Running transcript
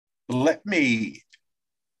Let me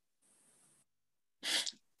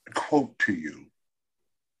quote to you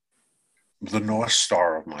the North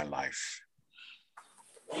Star of my life.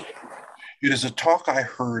 It is a talk I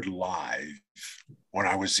heard live when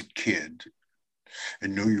I was a kid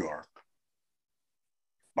in New York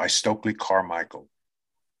by Stokely Carmichael,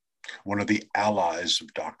 one of the allies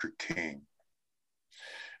of Dr. King.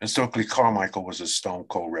 And Stokely Carmichael was a stone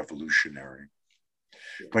cold revolutionary.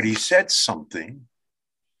 But he said something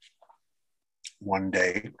one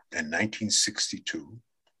day in 1962,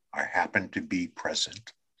 I happened to be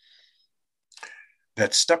present,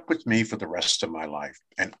 that stuck with me for the rest of my life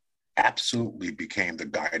and absolutely became the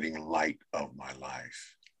guiding light of my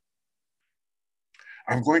life.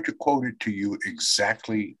 I'm going to quote it to you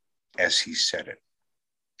exactly as he said it.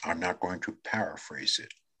 I'm not going to paraphrase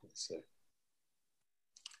it.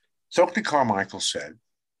 Stokely Carmichael said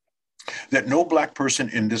that no Black person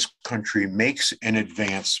in this country makes an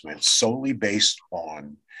advancement solely based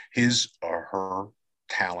on his or her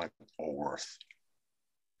talent or worth.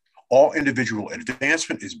 All individual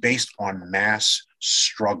advancement is based on mass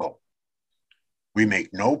struggle. We make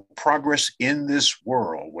no progress in this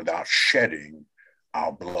world without shedding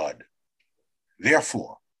our blood.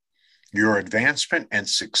 Therefore, your advancement and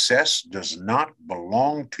success does not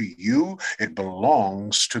belong to you, it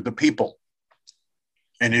belongs to the people.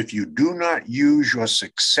 And if you do not use your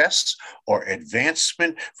success or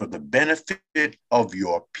advancement for the benefit of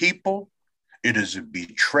your people, it is a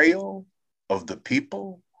betrayal of the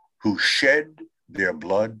people who shed their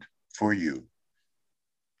blood for you.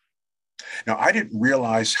 Now, I didn't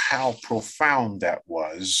realize how profound that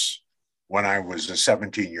was when I was a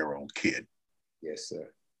 17-year-old kid. Yes,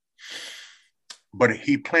 sir. But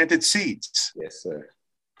he planted seeds. Yes, sir.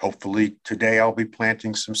 Hopefully today I'll be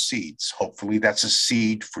planting some seeds. Hopefully that's a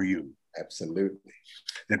seed for you. Absolutely.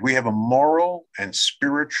 That we have a moral and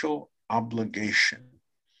spiritual obligation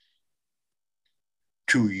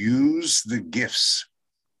to use the gifts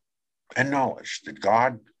and knowledge that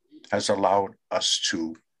God has allowed us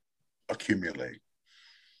to accumulate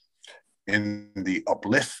in the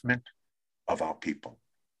upliftment of our people.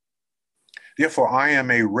 Therefore, I am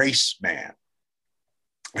a race man.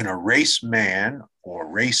 And a race man or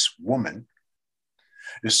race woman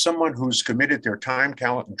is someone who's committed their time,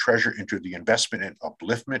 talent, and treasure into the investment and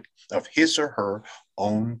upliftment of his or her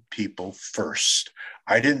own people first.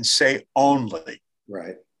 I didn't say only.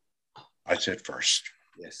 Right. I said first.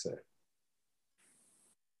 Yes, sir.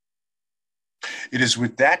 It is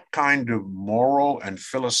with that kind of moral and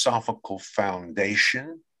philosophical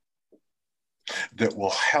foundation that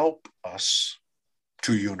will help us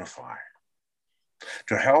to unify,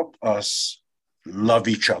 to help us love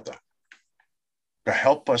each other, to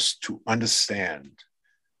help us to understand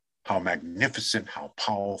how magnificent, how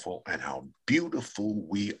powerful, and how beautiful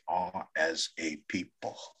we are as a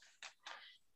people.